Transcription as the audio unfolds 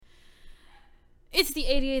It's the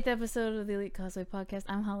 88th episode of the Elite Cosplay Podcast.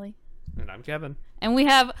 I'm Holly. And I'm Kevin. And we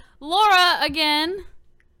have Laura again.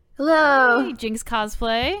 Hello. Hey, Jinx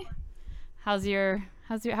Cosplay. How was your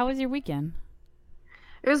weekend?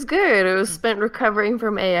 It was good. It was spent recovering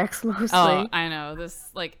from AX mostly. Oh, I know.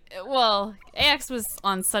 AX was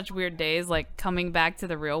on such weird days. Like, coming back to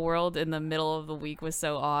the real world in the middle of the week was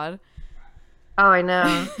so odd. Oh, I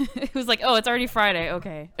know. It was like, oh, it's already Friday.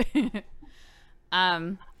 Okay.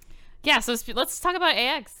 Yeah, so let's talk about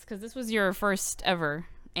AX, because this was your first ever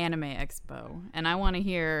anime expo, and I want to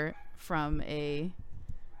hear from a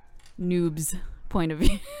noob's point of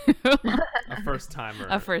view. A first timer.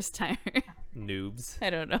 Noobs. I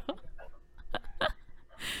don't know.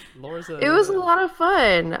 It was a lot of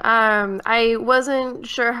fun. I wasn't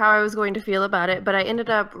sure how I was going to feel about it, but I ended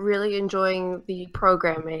up really enjoying the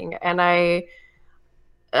programming, and I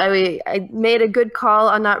made a good call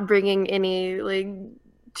on not bringing any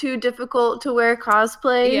too difficult to wear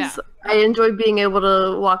cosplays. Yeah. I enjoyed being able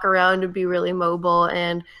to walk around and be really mobile,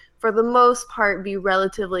 and for the most part be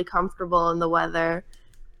relatively comfortable in the weather.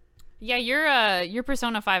 Yeah, your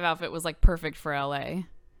Persona 5 outfit was like perfect for LA.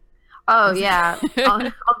 Oh yeah. Although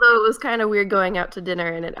it was kind of weird going out to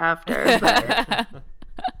dinner in it after. But...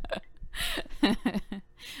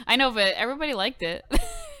 I know, but everybody liked it.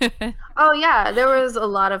 Oh yeah, there was a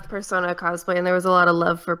lot of Persona cosplay, and there was a lot of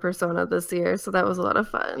love for Persona this year, so that was a lot of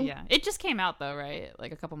fun. Yeah, it just came out though, right?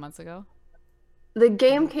 Like a couple months ago. The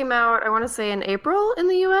game came out, I want to say, in April in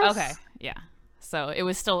the US. Okay, yeah. So it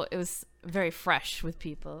was very fresh with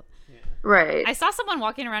people. Yeah. Right. I saw someone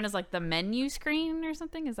walking around as like the menu screen or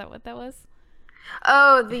something. Is that what that was?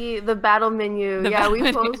 Oh, the battle menu.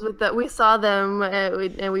 We posed with that. We saw them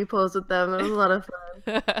and we posed with them. It was a lot of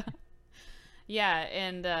fun. Yeah,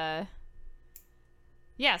 and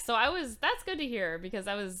so that's good to hear, because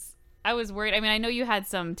I was worried. I mean, I know you had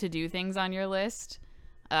some to-do things on your list,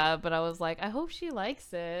 but I was like, I hope she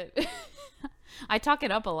likes it. I talk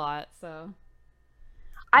it up a lot, so.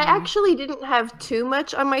 I actually didn't have too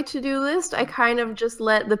much on my to-do list. I kind of just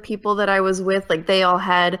let the people that I was with, they all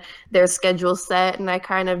had their schedule set, and I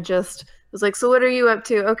kind of just was like, so what are you up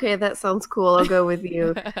to? Okay, that sounds cool. I'll go with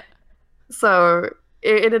you. So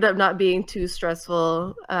it ended up not being too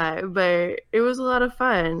stressful, but it was a lot of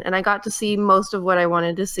fun, and I got to see most of what I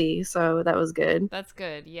wanted to see, so that was good. That's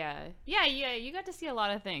good, yeah. Yeah, you got to see a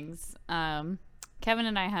lot of things. Kevin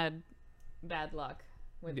and I had bad luck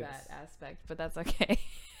with that aspect, but that's okay.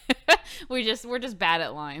 We're just bad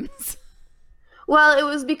at lines. Well, it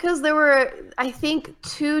was because there were, I think,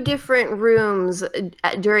 2 different rooms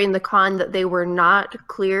during the con that they were not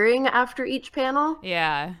clearing after each panel.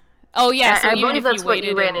 Yeah. Oh, yeah. So I even believe if that's you what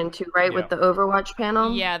you ran into, right, with the Overwatch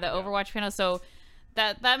panel? Yeah, the Overwatch panel. So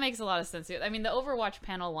that makes a lot of sense. I mean, the Overwatch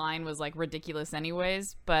panel line was ridiculous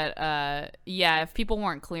anyways, but yeah, if people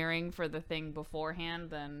weren't clearing for the thing beforehand,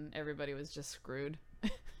 then everybody was just screwed.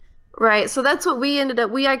 Right, so that's what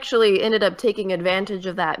we actually ended up taking advantage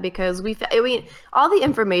of that, because all the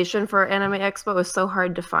information for Anime Expo is so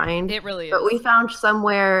hard to find. It really is. But we found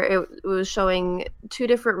somewhere it was showing 2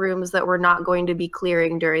 different rooms that were not going to be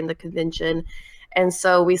clearing during the convention. And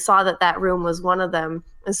so we saw that room was one of them.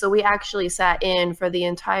 And so we actually sat in for the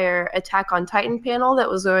entire Attack on Titan panel that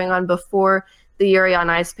was going on before the Yuri on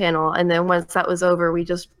Ice panel. And then once that was over, we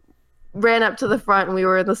just ran up to the front, and we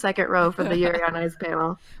were in the second row for the Yuri on Ice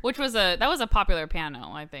panel. Which was a popular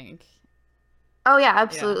panel, I think. Oh yeah,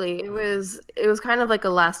 absolutely. Yeah. It was kind of like a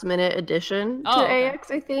last minute addition to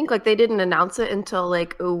AX, I think. They didn't announce it until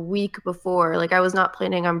a week before. I was not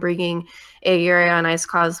planning on bringing a Yuri on Ice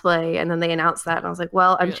cosplay, and then they announced that, and I was like,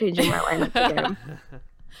 well, I'm changing my lineup again.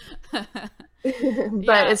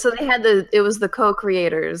 But so they had it was the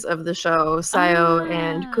co-creators of the show, Sayo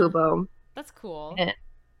and Kubo. That's cool.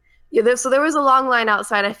 So there was a long line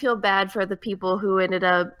outside. I feel bad for the people who ended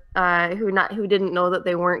up who didn't know that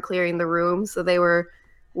they weren't clearing the room, so they were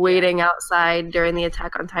waiting outside during the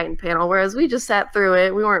Attack on Titan panel, whereas we just sat through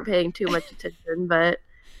it. We weren't paying too much attention, but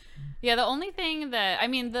yeah, the only thing that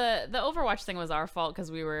the Overwatch thing was our fault because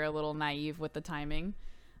we were a little naive with the timing.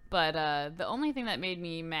 But the only thing that made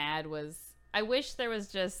me mad was I wish there was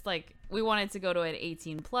just we wanted to go to an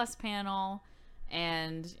 18+ panel,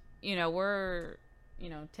 and we're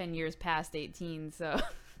 10 years past 18, so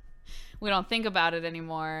we don't think about it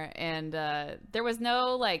anymore. And there was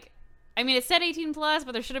no it said 18+,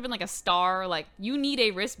 but there should have been a star, you need a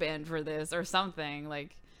wristband for this or something.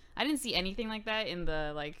 I didn't see anything like that in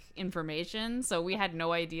the information, so we had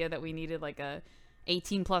no idea that we needed a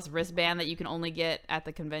 18+ wristband that you can only get at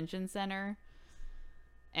the convention center.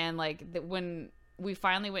 And when we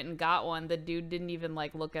finally went and got one, the dude didn't even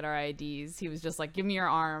look at our IDs. He was just give me your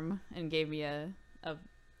arm, and gave me a a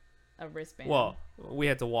wristband. Well, we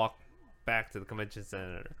had to walk back to the convention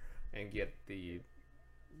center and get the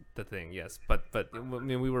thing. Yes, but I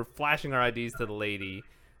mean, we were flashing our IDs to the lady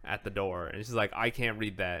at the door, and she's like, "I can't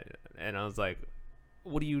read that," and I was like,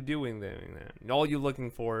 "What are you doing there? All you're looking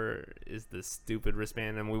for is this stupid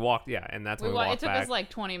wristband." And we walked, and that's when we walked It took back. us like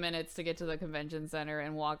 20 minutes to get to the convention center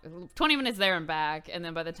and walk 20 minutes there and back, and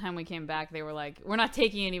then by the time we came back, they were like, "We're not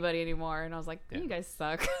taking anybody anymore," and I was like, "You guys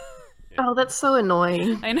suck." Oh, that's so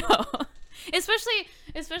annoying. I know.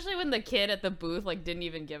 Especially when the kid at the booth like didn't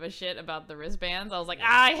even give a shit about the wristbands. I was like,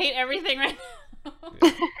 I hate everything right now.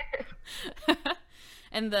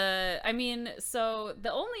 And so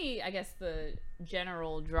the only, I guess, the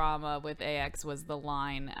general drama with AX was the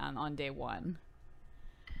line on day one.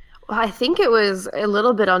 Well, I think it was a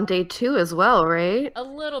little bit on day 2 as well, right? A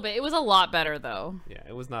little bit. It was a lot better though. Yeah,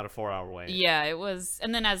 it was not a 4-hour wait. Yeah, it was.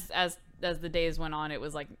 And then as the days went on, it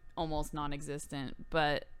was like almost non-existent.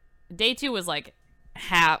 But day 2 was like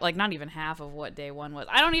half, like not even half of what day 1 was.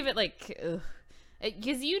 I don't even like,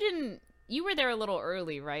 because you were there a little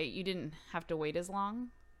early, right? You didn't have to wait as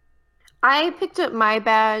long. I picked up my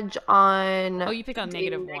badge on. Oh, you picked on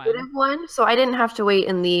negative -1. one, so I didn't have to wait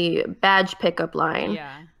in the badge pickup line.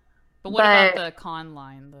 Yeah. But what about the con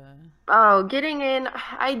line? Getting in,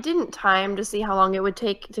 I didn't time to see how long it would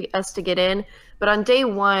take us to get in. But on day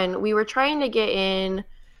 1, we were trying to get in.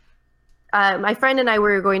 My friend and I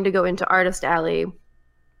were going to go into Artist Alley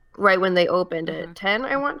right when they opened at 10,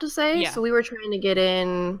 I want to say. Yeah. So we were trying to get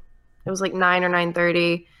in. It was like 9 or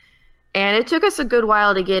 9:30. And it took us a good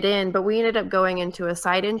while to get in, but we ended up going into a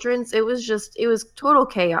side entrance. It was total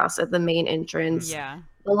chaos at the main entrance. Yeah.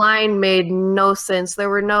 The line made no sense. There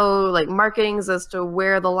were no like markings as to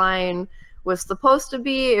where the line was supposed to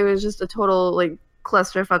be. It was just a total like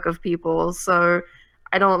clusterfuck of people. So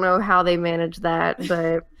I don't know how they managed that,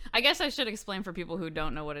 but I guess I should explain for people who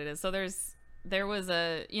don't know what it is. So there was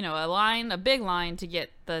a line, a big line to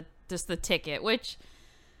get the ticket, which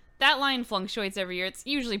that line fluctuates every year. It's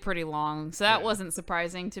usually pretty long, so that wasn't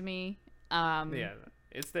surprising to me. Yeah,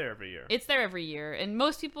 it's there every year. It's there every year, and a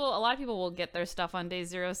lot of people will get their stuff on day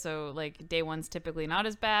 0, so like day 1's typically not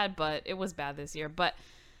as bad, but it was bad this year. But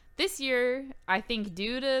this year, I think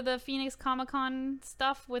due to the Phoenix Comic-Con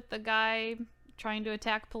stuff with the guy trying to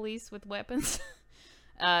attack police with weapons,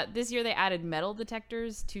 this year they added metal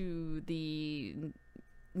detectors to the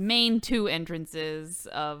main 2 entrances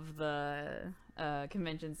of the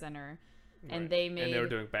convention center, and they were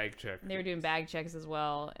doing bag checks. They were doing bag checks as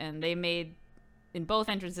well, and they made in both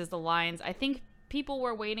entrances the lines. I think people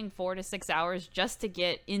were waiting 4 to 6 hours just to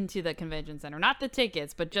get into the convention center, not the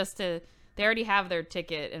tickets, but just to. They already have their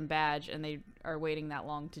ticket and badge, and they are waiting that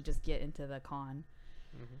long to just get into the con.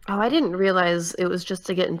 Oh, I didn't realize it was just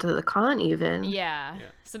to get into the con even. Yeah.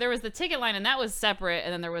 So there was the ticket line, and that was separate,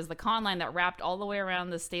 and then there was the con line that wrapped all the way around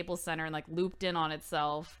the Staples Center and like looped in on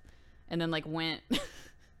itself, and then like went.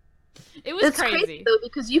 It was crazy though,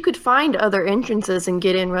 because you could find other entrances and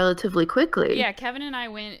get in relatively quickly. Yeah, Kevin and I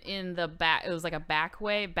went in the back. It was like a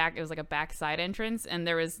it was like a back side entrance, and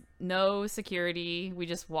there was no security. We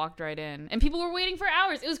just walked right in, and people were waiting for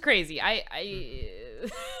hours. It was crazy. I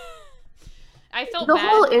felt the bad.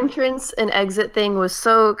 whole entrance and exit thing was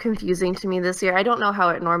so confusing to me this year. I don't know how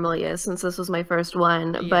it normally is since this was my first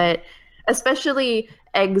one, but especially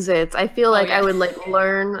exits. I feel like I would like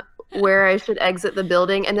learn where I should exit the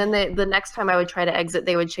building, and then the next time I would try to exit,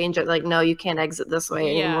 they would change it like, no, you can't exit this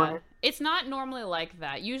way anymore. It's not normally like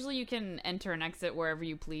that. Usually you can enter and exit wherever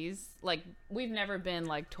you please. Like, we've never been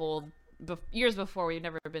like told years before, we've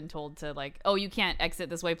never been told to like, oh, you can't exit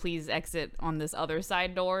this way, please exit on this other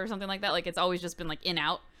side door or something like that. Like, it's always just been like in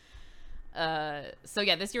out. So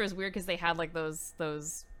yeah, this year was weird because they had like those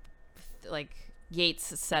like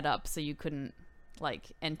gates set up so you couldn't like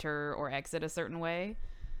enter or exit a certain way.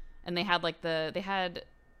 And they had like the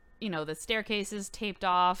staircases taped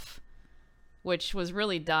off, which was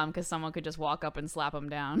really dumb because someone could just walk up and slap them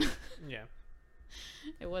down. Yeah.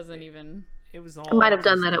 It wasn't even. It was all. I might have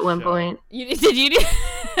done that at one point. Did you?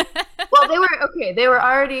 Well, they were okay. They were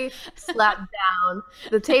already slapped down.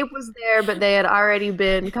 The tape was there, but they had already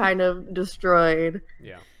been kind of destroyed.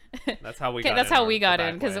 Yeah. That's how we. That's how we got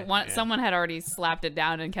in because someone had already slapped it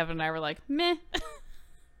down, and Kevin and I were like, meh.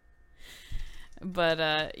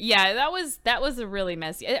 But yeah, that was a really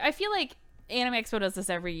messy. I feel like Anime Expo does this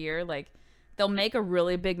every year. Like, they'll make a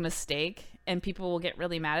really big mistake and people will get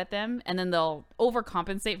really mad at them, and then they'll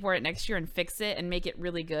overcompensate for it next year and fix it and make it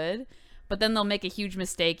really good. But then they'll make a huge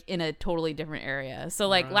mistake in a totally different area. So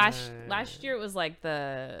like last year it was like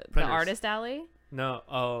the Artist Alley.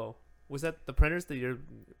 No, Was that the printers the year?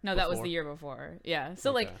 No, that was the year before. Yeah. So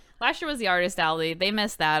Okay. like last year was the artist alley. They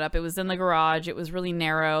messed that up. It was in the garage. It was really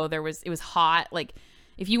narrow. It was hot. Like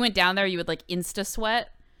if you went down there, you would like insta sweat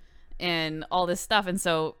and all this stuff. And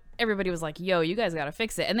so everybody was like, "Yo, you guys got to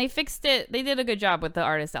fix it." And they fixed it. They did a good job with the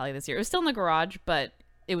artist alley this year. It was still in the garage, but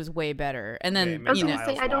it was way better. And then I was gonna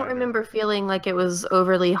say I don't remember feeling like it was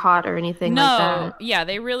overly hot or anything like that. Yeah,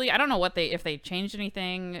 they really. I don't know if they changed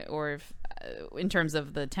anything or if in terms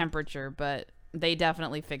of the temperature, but they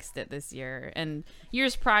definitely fixed it this year. And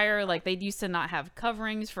years prior, like they used to not have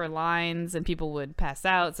coverings for lines, and people would pass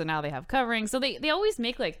out. So now they have coverings. So they always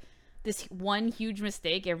make like this one huge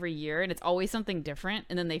mistake every year, and it's always something different.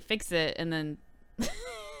 And then they fix it, and then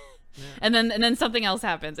and then something else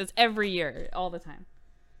happens. It's every year, all the time.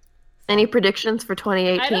 Any predictions for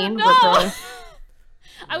 2018? I don't know.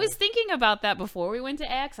 I was thinking about that before we went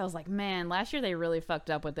to X. I was like, man, last year they really fucked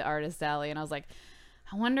up with the artist alley. And I was like,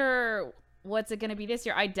 I wonder what's it going to be this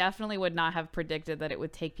year. I definitely would not have predicted that it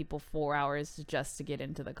would take people 4 hours just to get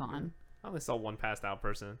into the con. I only saw one passed out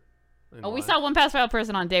person. We saw one passed out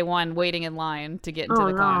person on day one waiting in line to get into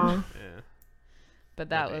the con. Yeah. But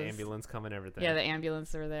that the was ambulance coming, everything. Yeah, the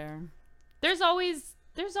ambulance are there. There's always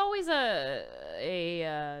a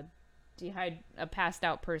passed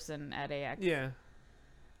out person at AX. Yeah.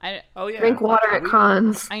 Yeah. Drink water at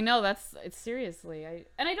cons. I know it's seriously.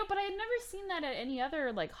 But I had never seen that at any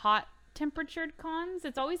other like hot temperatured cons.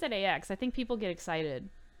 It's always at AX. I think people get excited.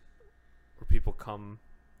 Or people come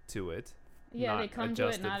to it. Yeah, they come to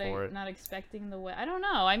it not expecting the weather. I don't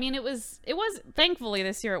know. I mean, it was thankfully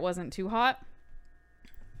this year it wasn't too hot.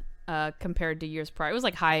 Compared to years prior, it was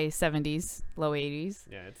like high 70s, low 80s.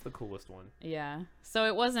 Yeah, it's the coolest one. Yeah, so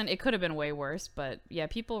it could have been way worse, but yeah,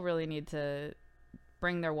 people really need to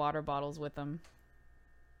bring their water bottles with them.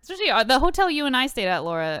 Especially the hotel you and I stayed at,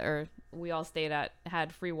 Laura, or we all stayed at,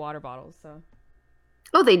 had free water bottles. So.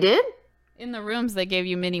 Oh, they did? In the rooms, they gave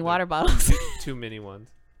you mini water bottles. Two mini ones.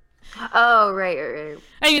 Oh, right.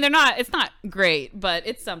 I mean, it's not great, but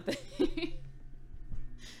it's something.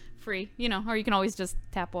 Free, or you can always just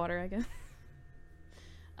tap water, I guess.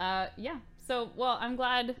 Yeah. So, well, I'm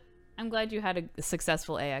glad you had a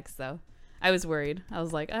successful AX though. I was worried. I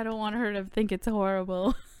was like, I don't want her to think it's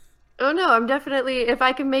horrible. Oh no, I'm definitely, if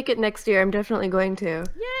I can make it next year, I'm definitely going to.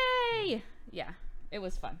 Yay! Yeah, it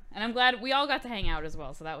was fun. And I'm glad we all got to hang out as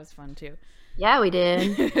well, so that was fun too. Yeah, we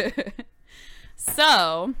did.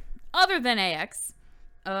 So, other than AX,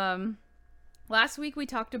 last week we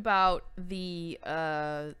talked about the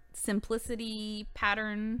simplicity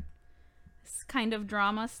pattern kind of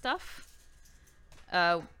drama stuff.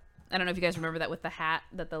 I don't know if you guys remember that with the hat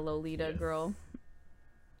that the Lolita girl.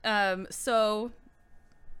 So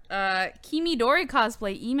Kimi Dori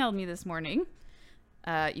Cosplay emailed me this morning.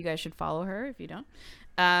 You guys should follow her if you don't.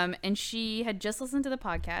 And she had just listened to the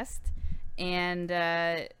podcast, and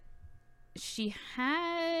she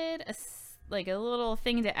had a little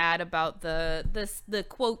thing to add about the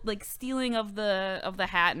quote, like stealing of the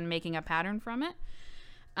hat and making a pattern from it.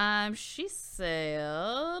 She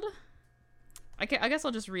said, I guess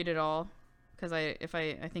I'll just read it all, because I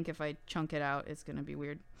think if I chunk it out, it's gonna be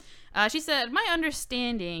weird. She said, my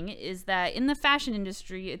understanding is that in the fashion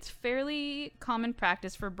industry, it's fairly common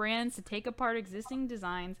practice for brands to take apart existing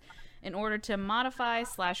designs in order to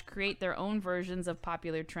modify/create their own versions of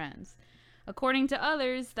popular trends. According to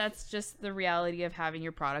others, that's just the reality of having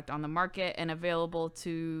your product on the market and available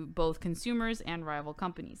to both consumers and rival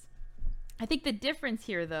companies. I think the difference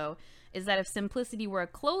here, though, is that if Simplicity were a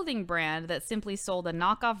clothing brand that simply sold a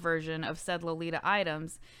knockoff version of said Lolita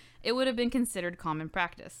items, it would have been considered common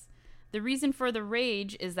practice. The reason for the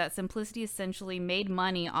rage is that Simplicity essentially made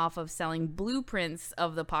money off of selling blueprints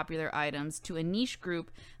of the popular items to a niche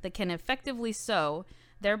group that can effectively sew,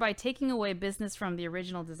 thereby taking away business from the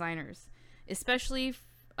original designers. Especially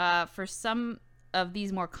for some of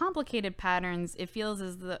these more complicated patterns, it feels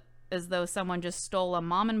as though someone just stole a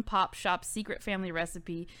mom and pop shop secret family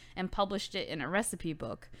recipe and published it in a recipe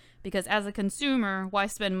book. Because as a consumer, why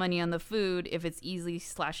spend money on the food if it's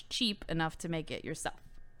easy/cheap enough to make it yourself?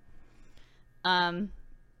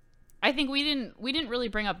 I think we didn't really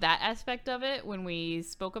bring up that aspect of it when we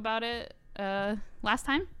spoke about it last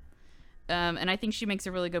time. And I think she makes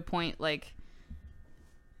a really good point, like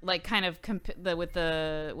kind of with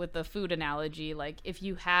the food analogy, like if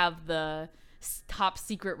you have the top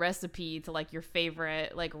secret recipe to like your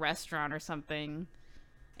favorite like restaurant or something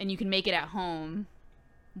and you can make it at home,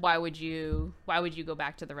 why would you go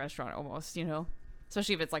back to the restaurant almost,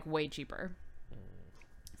 especially if it's like way cheaper.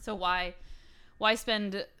 So why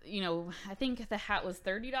spend, I think the hat was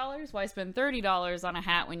 $30. Why spend $30 on a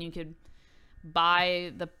hat when you could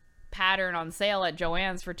buy the pattern on sale at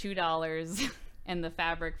Joann's for $2 and the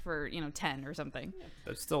fabric for, you know, 10 or something.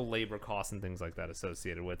 There's still labor costs and things like that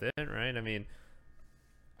associated with it, right? I mean,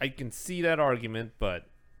 I can see that argument, but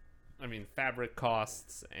I mean, fabric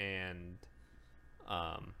costs and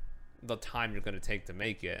the time you're going to take to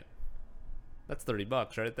make it, that's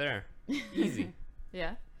 $30 right there. Easy.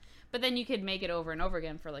 Yeah. But then you could make it over and over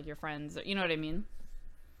again for like your friends. You know what I mean?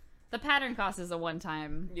 The pattern cost is a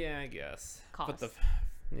one-time Yeah, I guess. cost. But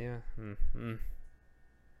yeah.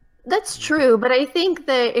 That's true, but I think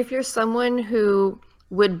that if you're someone who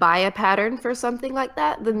would buy a pattern for something like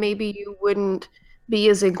that, then maybe you wouldn't be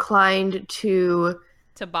as inclined to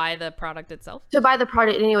buy the product itself. buy the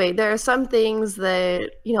product anyway. There are some things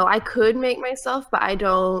that, you know, I could make myself, but I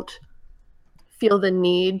don't feel the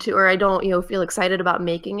need to, or I don't, you know, feel excited about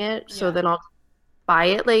making it. So Yeah. then I'll buy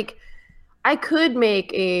it. Like, I could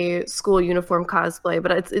make a school uniform cosplay,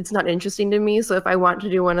 but it's not interesting to me. So if I want to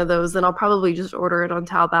do one of those, then I'll probably just order it on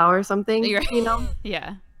Taobao or something, You're- you know?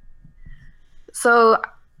 Yeah. So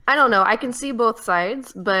I don't know. I can see both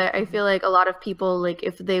sides, but I feel like a lot of people, like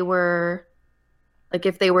if they were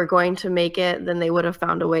going to make it, then they would have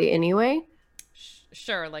found a way anyway.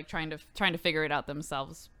 Sure, like trying to figure it out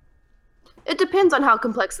themselves. It depends on how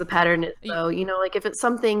complex the pattern is, though. You know, like if it's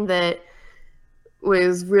something that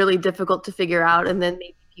was really difficult to figure out, and then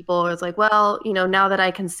maybe people was like, well, you know, now that I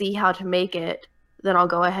can see how to make it, then I'll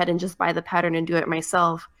go ahead and just buy the pattern and do it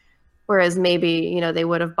myself. Whereas maybe, you know, they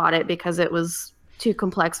would have bought it because it was too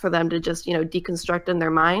complex for them to just, you know, deconstruct in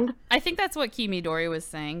their mind. I think that's what Kimi Dori was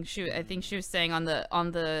saying. I think she was saying on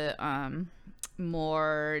the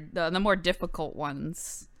more difficult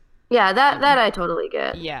ones. Yeah, that I totally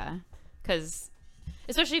get. Yeah, because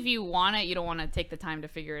especially if you want it, you don't want to take the time to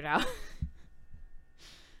figure it out.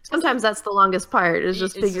 Sometimes that's the longest part, is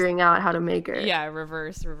just It's figuring out how to make it. Yeah,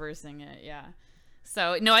 reversing it. Yeah.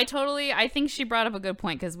 So no, I think she brought up a good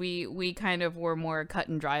point, because we kind of were more cut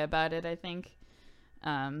and dry about it, I think,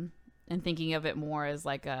 and thinking of it more as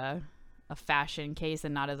like a fashion case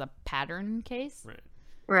and not as a pattern case.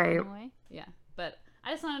 Right. In a way. Yeah. But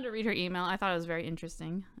I just wanted to read her email. I thought it was very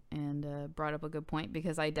interesting and brought up a good point,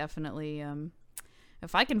 because I definitely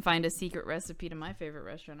if I can find a secret recipe to my favorite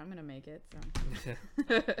restaurant, I'm gonna make it. So.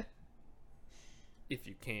 If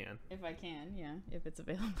you can. If I can, yeah, if it's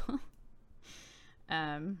available.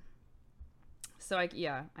 So I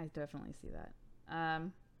definitely see that.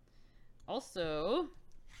 Also,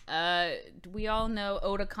 we all know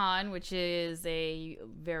Otakon, which is a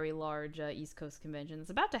very large East Coast convention. It's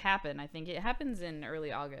about to happen. I think it happens in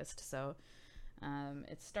early August, so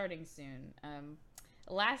it's starting soon.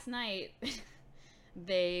 Last night,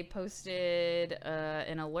 they posted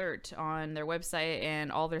an alert on their website and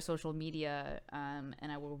all their social media,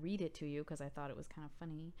 and I will read it to you because I thought it was kind of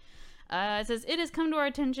funny. It says, "It has come to our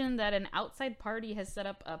attention that an outside party has set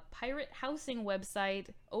up a pirate housing website,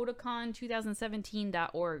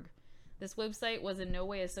 Otakon2017.org. This website was in no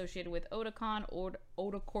way associated with Otakon or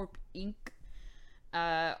Otacorp Inc.,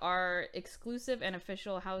 our exclusive and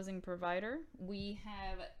official housing provider. We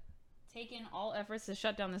have taken all efforts to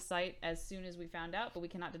shut down the site as soon as we found out, but we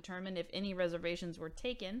cannot determine if any reservations were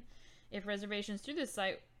taken, if reservations through this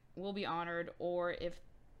site will be honored, or if...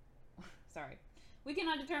 Sorry. We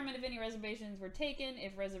cannot determine if any reservations were taken,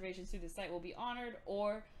 if reservations through the site will be honored,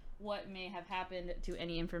 or what may have happened to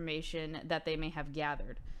any information that they may have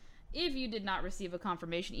gathered. If you did not receive a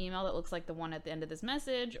confirmation email that looks like the one at the end of this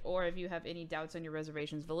message, or if you have any doubts on your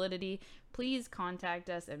reservation's validity, please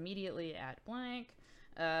contact us immediately at blank.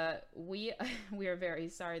 We are very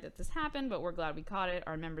sorry that this happened, but we're glad we caught it.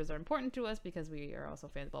 Our members are important to us because we are also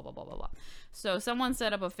fans, blah, blah, blah, blah, blah." So someone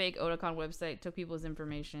set up a fake Otakon website, took people's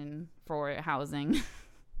information for housing.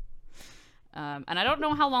 And I don't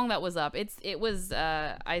know how long that was up. It was,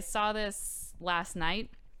 I saw this last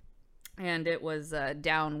night, and it was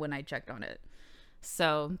down when I checked on it.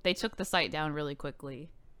 So they took the site down really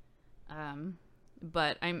quickly.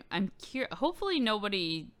 But I'm curious. Hopefully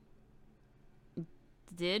nobody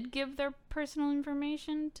did give their personal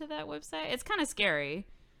information to that website. It's kind of scary.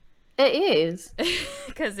 It is.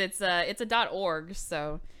 Because it's a .org,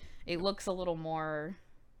 so it looks a little more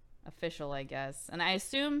official, I guess. And I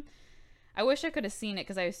wish I could have seen it,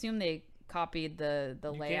 because I assume they copied the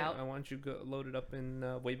layout. I want you to load it up in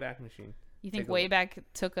Wayback Machine. You think Wayback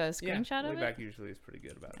took a screenshot of it? Wayback usually is pretty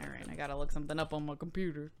good about it. All right, I gotta look something up on my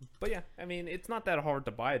computer. But yeah, I mean, it's not that hard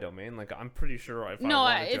to buy a domain. Like, I'm pretty sure if I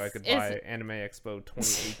wanted to, I could buy Anime Expo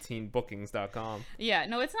 2018 bookings.com. Yeah,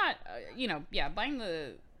 no, it's not. Buying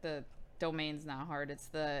the domain's not hard. It's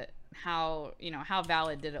how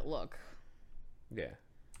valid did it look? Yeah.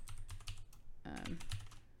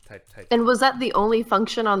 type. And was that the only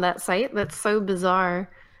function on that site? That's so bizarre.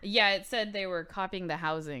 Yeah, it said they were copying the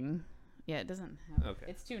housing. Yeah, it doesn't have. Okay.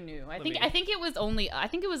 It's too new. I Let think me- I think it was only. I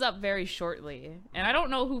think it was up very shortly, and I don't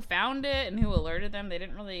know who found it and who alerted them. They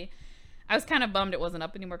didn't really. I was kind of bummed it wasn't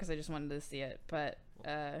up anymore because I just wanted to see it. But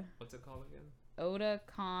What's it called again?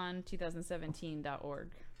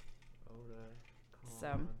 OdaCon2017.org. OdaCon So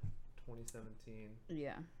 2017.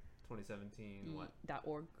 Yeah. 2017. What?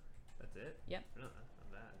 .org. That's it? Yep. No, that's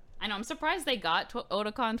not bad. I know. I'm surprised they got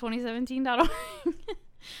OdaCon2017.org.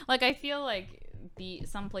 Like, I feel like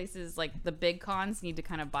some places, like the big cons, need to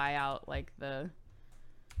kind of buy out like the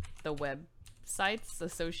websites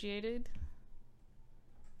associated.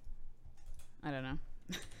 I don't know.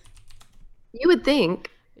 You would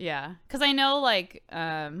think. Yeah, because I know like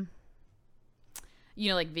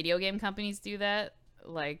like video game companies do that,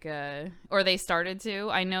 like or they started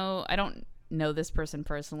to. I don't know this person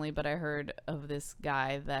personally, but I heard of this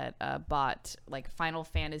guy that bought like Final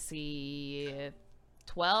Fantasy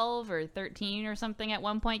 12 or 13 or something at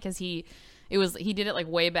one point because he did it like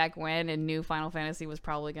way back when and knew Final Fantasy was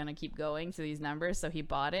probably gonna keep going to these numbers, so he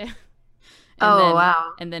bought it.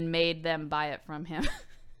 Wow. And then made them buy it from him.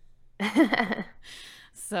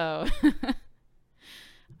 So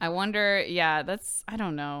I wonder, yeah, I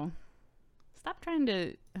don't know. Stop trying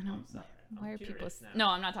to, I don't, why are people, no,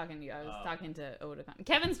 I'm not talking to you. I was talking to Otakon.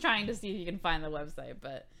 Kevin's trying to see if he can find the website,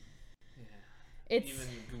 but it's. Even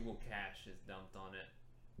Google Cache is dumped on it.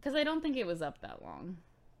 Because I don't think it was up that long.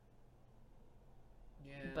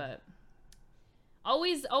 Yeah. But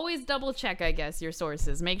always double check, I guess, your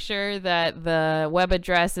sources. Make sure that the web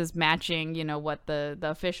address is matching, what the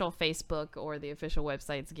official Facebook or the official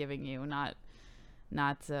website's giving you, not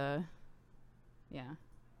yeah.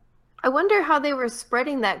 I wonder how they were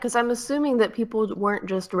spreading that, because I'm assuming that people weren't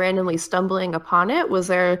just randomly stumbling upon it. Was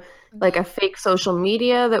there like a fake social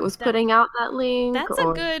media that was putting out that link? That's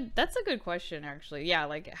a good question, actually. Yeah,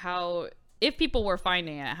 like if people were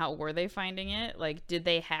finding it, how were they finding it? Like, did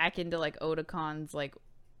they hack into like Otacon's like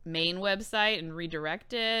main website and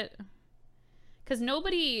redirect it? Because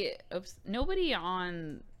nobody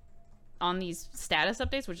on these status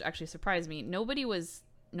updates, which actually surprised me, nobody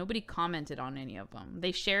commented on any of them.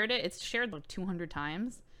 They shared it. It's shared like 200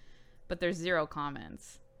 times, but there's 0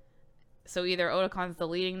 comments. So either Otacon's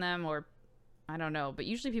deleting them or I don't know. But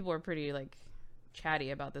usually people are pretty like chatty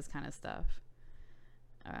about this kind of stuff.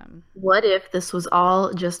 What if this was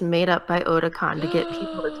all just made up by Otakon to get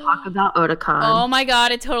people to talk about Otakon? Oh my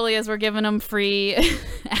god, it totally is. We're giving them free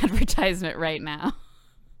advertisement right now.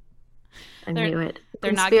 I knew it.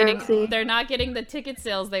 They're not getting the ticket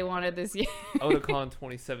sales they wanted this year.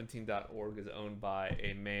 Otacon2017.org is owned by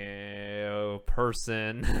a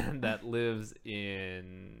person that lives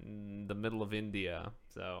in the middle of India.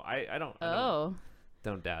 So I don't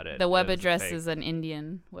doubt it. The web address is an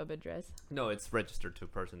Indian web address. No, it's registered to a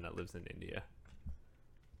person that lives in India.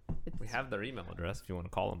 We have their email address if you want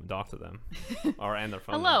to call them and talk to them, and their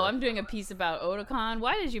phone Hello, number. I'm doing a piece about Otakon.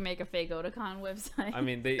 Why did you make a fake Otakon website? I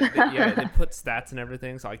mean, they put stats and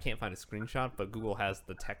everything, so I can't find a screenshot. But Google has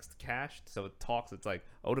the text cached, so it talks. It's like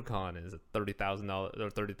Otakon is $30,000 or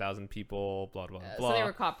 30,000 people. Blah blah blah. So they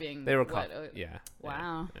were copying. Yeah.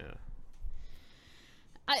 Wow. Yeah.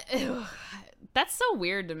 That's so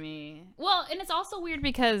weird to me. Well, and it's also weird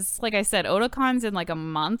because, like I said, Otakon's in like a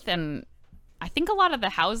month, and I think a lot of the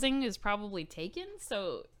housing is probably taken,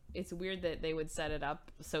 so it's weird that they would set it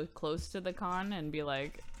up so close to the con and be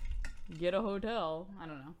like, get a hotel. I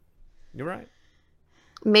don't know. You're right.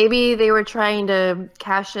 Maybe they were trying to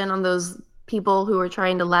cash in on those people who were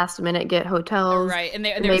trying to last minute get hotels. Right, and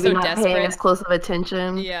they're maybe so not desperate. paying as close of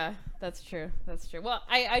attention. Yeah, that's true. That's true. Well,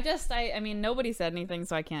 I mean, nobody said anything,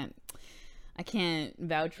 so I can't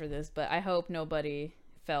vouch for this, but I hope nobody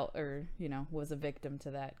felt or was a victim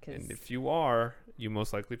to that. And if you are, you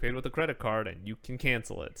most likely paid with a credit card and you can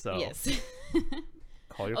cancel it. So yes.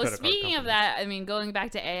 Call your credit card speaking of companies. that, I mean, going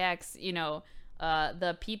back to AX,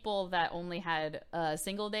 the people that only had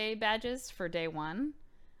single day badges for day one,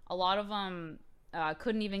 a lot of them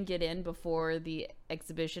couldn't even get in before the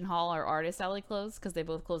exhibition hall or artist alley closed because they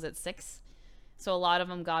both close at 6. So a lot of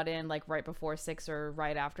them got in like right before 6 or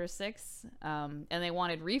right after 6, and they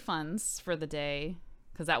wanted refunds for the day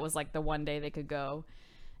because that was like the one day they could go.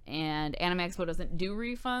 And Anime Expo doesn't do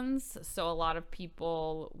refunds, so a lot of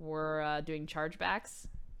people were doing chargebacks.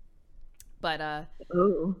 But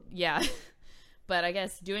yeah, but I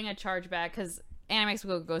guess doing a chargeback, because Anime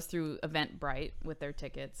Expo goes through Eventbrite with their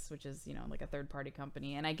tickets, which is like a third-party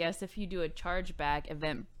company. And I guess if you do a chargeback,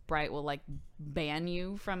 Eventbrite will like ban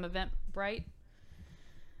you from Eventbrite.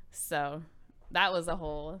 So that was a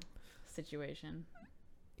whole situation.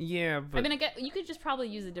 Yeah, but I mean, you could just probably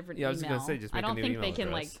use a different email. I was gonna say just make I don't a new think email they can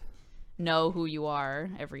address. like know who you are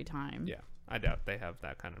every time. Yeah, I doubt they have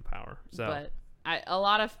that kind of power. So, But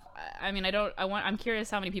I'm curious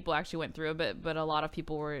how many people actually went through it, but a lot of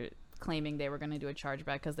people were claiming they were going to do a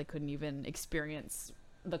chargeback because they couldn't even experience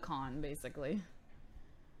the con, basically.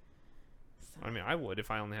 So. I mean, I would if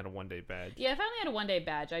I only had a 1-day badge. Yeah, if I only had a 1-day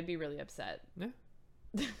badge, I'd be really upset. Yeah.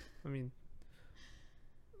 I mean,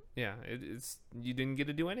 yeah, it's you didn't get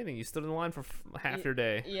to do anything. You stood in line for half your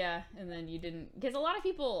day. Yeah, and then you didn't, because a lot of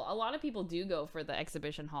people do go for the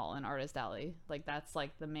exhibition hall and Artist Alley. Like that's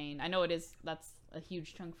like the main. I know that's a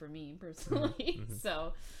huge chunk for me personally. Mm-hmm.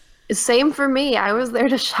 So Same for me. I was there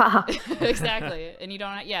to shop. exactly, and you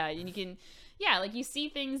don't. Yeah, and you can. Yeah, like you see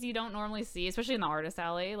things you don't normally see, especially in the Artist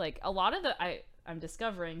Alley. Like a lot of I'm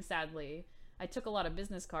discovering, sadly, I took a lot of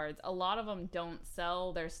business cards. A lot of them don't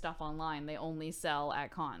sell their stuff online. They only sell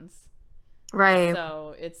at cons. Right.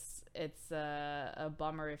 So it's a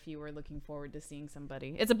bummer if you were looking forward to seeing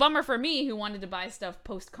somebody. It's a bummer for me who wanted to buy stuff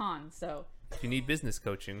post-con. So if you need business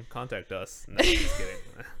coaching, contact us. No, just kidding.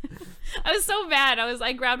 I was so bad.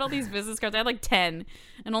 I grabbed all these business cards. I had like 10,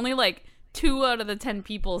 and only like 2 out of the 10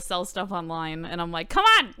 people sell stuff online. And I'm like, come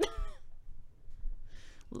on,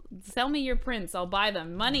 sell me your prints. I'll buy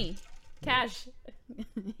them. Money. Cash.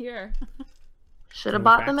 Here. Should have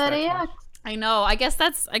bought them at Fax that AX. I know. I guess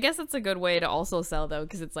that's a good way to also sell though,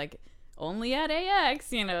 because it's like only at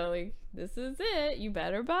AX. You know, like this is it. You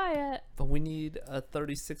better buy it. But we need a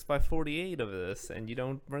 36 by 48 of this, and you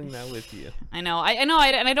don't bring that with you. I know. I know.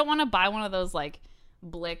 And I don't want to buy one of those like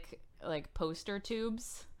Blick like poster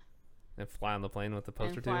tubes. And fly on the plane with the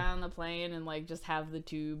poster And fly tube. on the plane and like just have the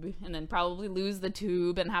tube, and then probably lose the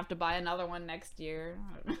tube and have to buy another one next year.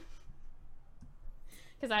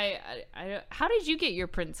 Because how did you get your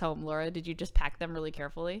prints home, Laura? Did you just pack them really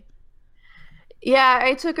carefully? Yeah,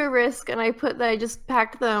 I took a risk and I just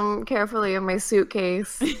packed them carefully in my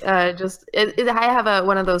suitcase. I have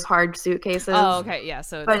one of those hard suitcases. Oh, okay, yeah.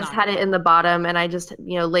 So I just had it in the bottom, and I just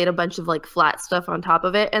laid a bunch of like flat stuff on top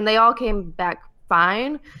of it, and they all came back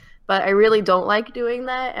fine. But I really don't like doing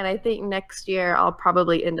that, and I think next year I'll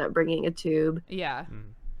probably end up bringing a tube. Yeah,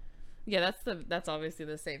 yeah. That's obviously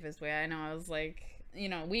the safest way. I know. I was like,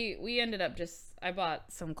 we ended up I bought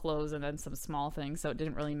some clothes and then some small things, so it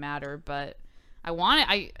didn't really matter. But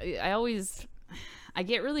I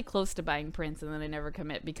get really close to buying prints, and then I never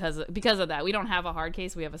commit because of that. We don't have a hard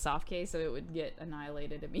case; we have a soft case, so it would get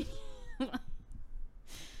annihilated immediately.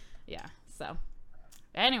 Yeah. So.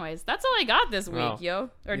 Anyways, that's all I got this week, yo.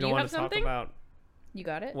 Or do you have something? You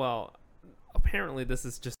got it? Well, apparently this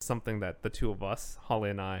is just something that the two of us, Holly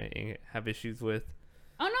and I, have issues with.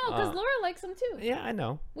 Oh no, because Laura likes them too. Yeah, I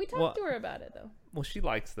know. We talked to her about it though. Well, she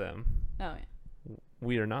likes them. Oh yeah.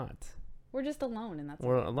 We are not. We're just alone, and that's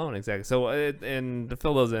we're alone, exactly. So, and to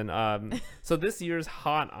fill those in, so this year's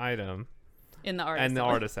hot item in the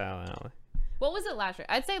artist alley. What was it last year?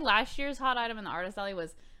 I'd say last year's hot item in the artist alley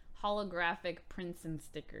was holographic prints and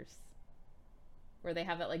stickers, where they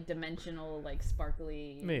have that like dimensional, like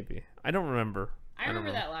sparkly. Maybe I don't remember. I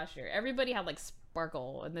remember that last year. Everybody had like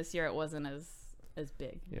sparkle, and this year it wasn't as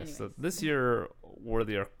big. Yeah. Anyways. So this year were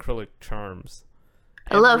the acrylic charms.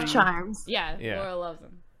 I love charms. Yeah, Laura loves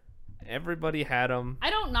them. Everybody had them.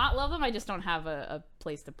 I don't not love them. I just don't have a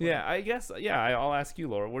place to put. Yeah, I guess. Yeah, I'll ask you,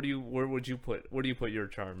 Laura. Where do you put your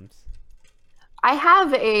charms? I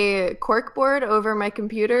have a cork board over my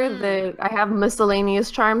computer that I have miscellaneous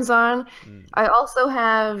charms on. I also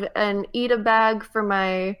have an Ida bag for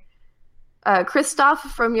my Kristoff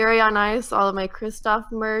from Yuri on Ice, all of my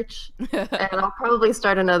Kristoff merch. And I'll probably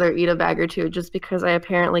start another Ida bag or two just because I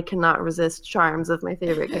apparently cannot resist charms of my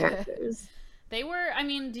favorite characters.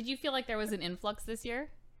 Did you feel like there was an influx this year?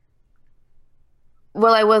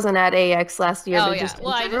 Well, I wasn't at AX last year, but just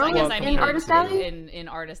well, in general, I guess I mean in Artist Alley? in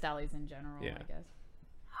artist alleys in general, Yeah. I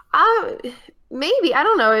guess. Maybe, I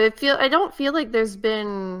don't know. I don't feel like there's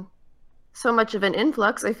been so much of an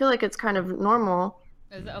influx. I feel like it's kind of normal.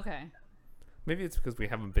 Is it okay? Maybe it's because we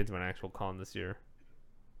haven't been to an actual con this year.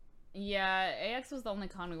 Yeah, AX was the only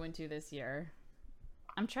con we went to this year.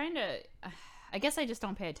 I'm trying to. I guess I just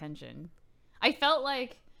don't pay attention. I felt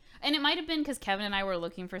like. And it might have been because Kevin and I were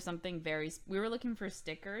looking for something we were looking for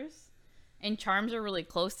stickers, and charms are really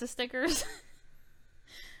close to stickers.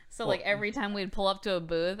 So like every time we'd pull up to a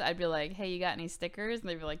booth, I'd be like, "Hey, you got any stickers?" And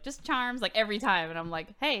they'd be like, "Just charms," like every time. And I'm like,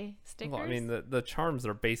 "Hey, stickers." Well, I mean, the charms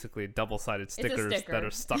are basically double-sided stickers sticker. that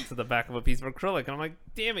are stuck to the back of a piece of acrylic, and I'm like,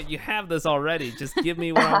 "Damn it, you have this already. Just give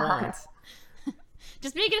me what I want."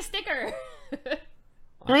 Just make it a sticker.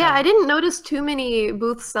 Oh yeah, I didn't notice too many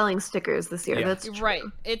booths selling stickers this year. Yeah. That's true. Right.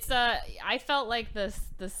 It's I felt like the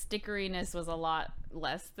stickeriness was a lot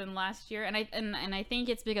less than last year, and I think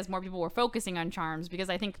it's because more people were focusing on charms, because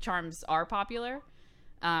I think charms are popular,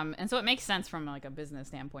 and so it makes sense from like a business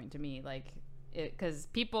standpoint to me, like because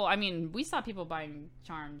people. I mean, we saw people buying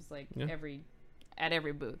charms like at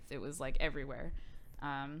every booth. It was like everywhere.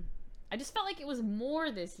 I just felt like it was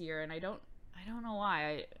more this year, and I don't know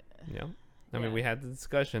why. I mean, we had the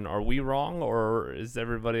discussion. Are we wrong, or is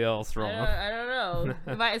everybody else wrong? I don't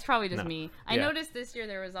know. It's probably just me. I noticed this year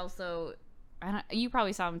there was also, you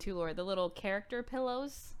probably saw them too, Laura, the little character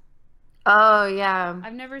pillows. Oh yeah.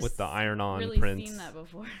 I've never with the iron-on really prints. seen that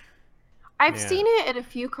before. I've seen it at a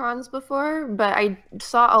few cons before, but I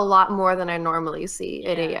saw a lot more than I normally see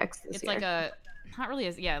at AX this year. It's like a, not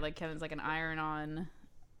really, like Kevin's like an iron-on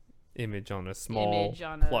image on a small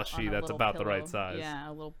on plushie a that's little about the pillow. right size. Yeah,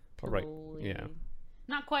 a little pillow. Right. Yeah.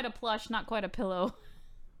 Not quite a plush, not quite a pillow.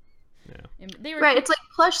 Yeah. They were right, it's like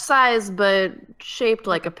plush size, but shaped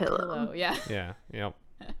like a pillow. Yeah. Yeah. Yep.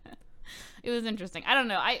 It was interesting. I don't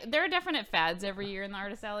know. There are definite fads every year in the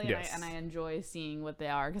Artist Alley, Yes. and I enjoy seeing what they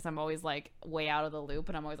are, because I'm always like way out of the loop,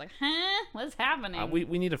 and I'm always like, huh? What's happening?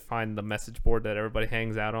 We need to find the message board that everybody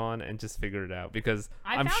hangs out on and just figure it out, because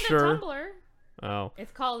I'm found sure. a Tumblr. Oh.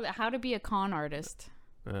 It's called How to Be a Con Artist.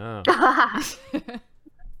 Oh.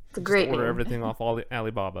 It's a great order name. everything off all the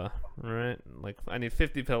Alibaba, right? Like, I need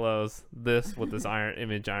 50 pillows, this with this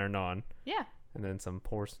image ironed on, Yeah. and then some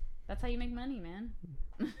pores, That's how you make money, man.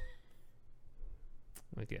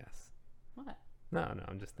 I guess. What? No,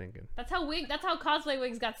 I'm just thinking. That's how cosplay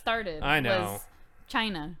wigs got started. I know. Was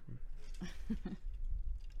China.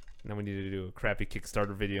 Now we need to do a crappy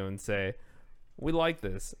Kickstarter video and say, we like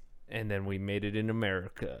this, and then we made it in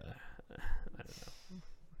America. I don't know.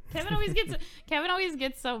 Kevin always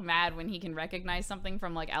gets so mad when he can recognize something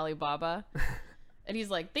from like Alibaba. And he's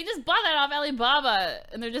like, they just bought that off Alibaba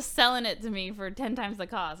and they're just selling it to me for 10 times the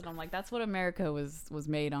cost. And I'm like, that's what America was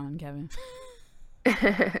made on, Kevin.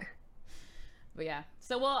 But yeah,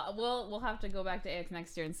 so we'll have to go back to AX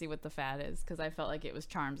next year and see what the fad is, because I felt like it was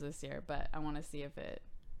charms this year, but I want to see if it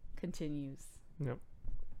continues. Yep.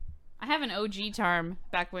 I have an OG charm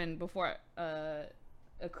back before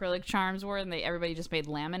acrylic charms were, and everybody just made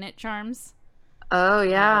laminate charms. Oh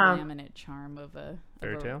yeah. A laminate charm of a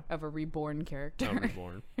reborn character. Oh,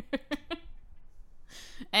 reborn.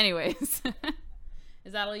 Anyways,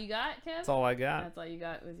 is that all you got, Kev? That's all I got. That's all you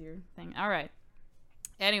got with your thing. All right.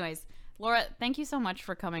 Anyways, Laura, thank you so much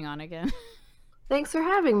for coming on again. Thanks for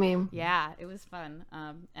having me. Yeah, it was fun.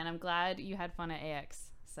 And I'm glad you had fun at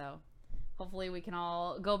AX. So hopefully we can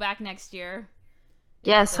all go back next year.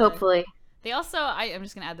 Yes, hopefully. They also, I'm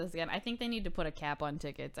just going to add this again. I think they need to put a cap on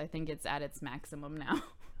tickets. I think it's at its maximum now.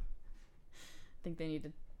 I think they need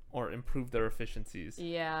to. Or improve their efficiencies.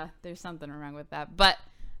 Yeah, there's something wrong with that. But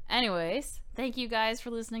anyways, thank you guys for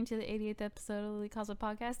listening to the 88th episode of the Elite Cosplay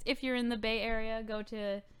Podcast. If you're in the Bay Area, go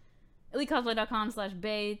to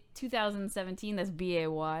elitecosplay.com/Bay 2017. That's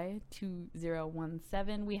BAY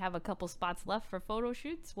 2017. We have a couple spots left for photo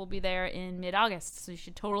shoots. We'll be there in mid-August, so you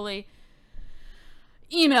should totally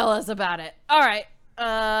email us about it. All right.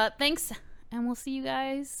 Thanks, and we'll see you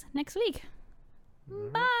guys next week.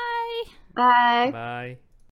 Bye. Bye. Bye.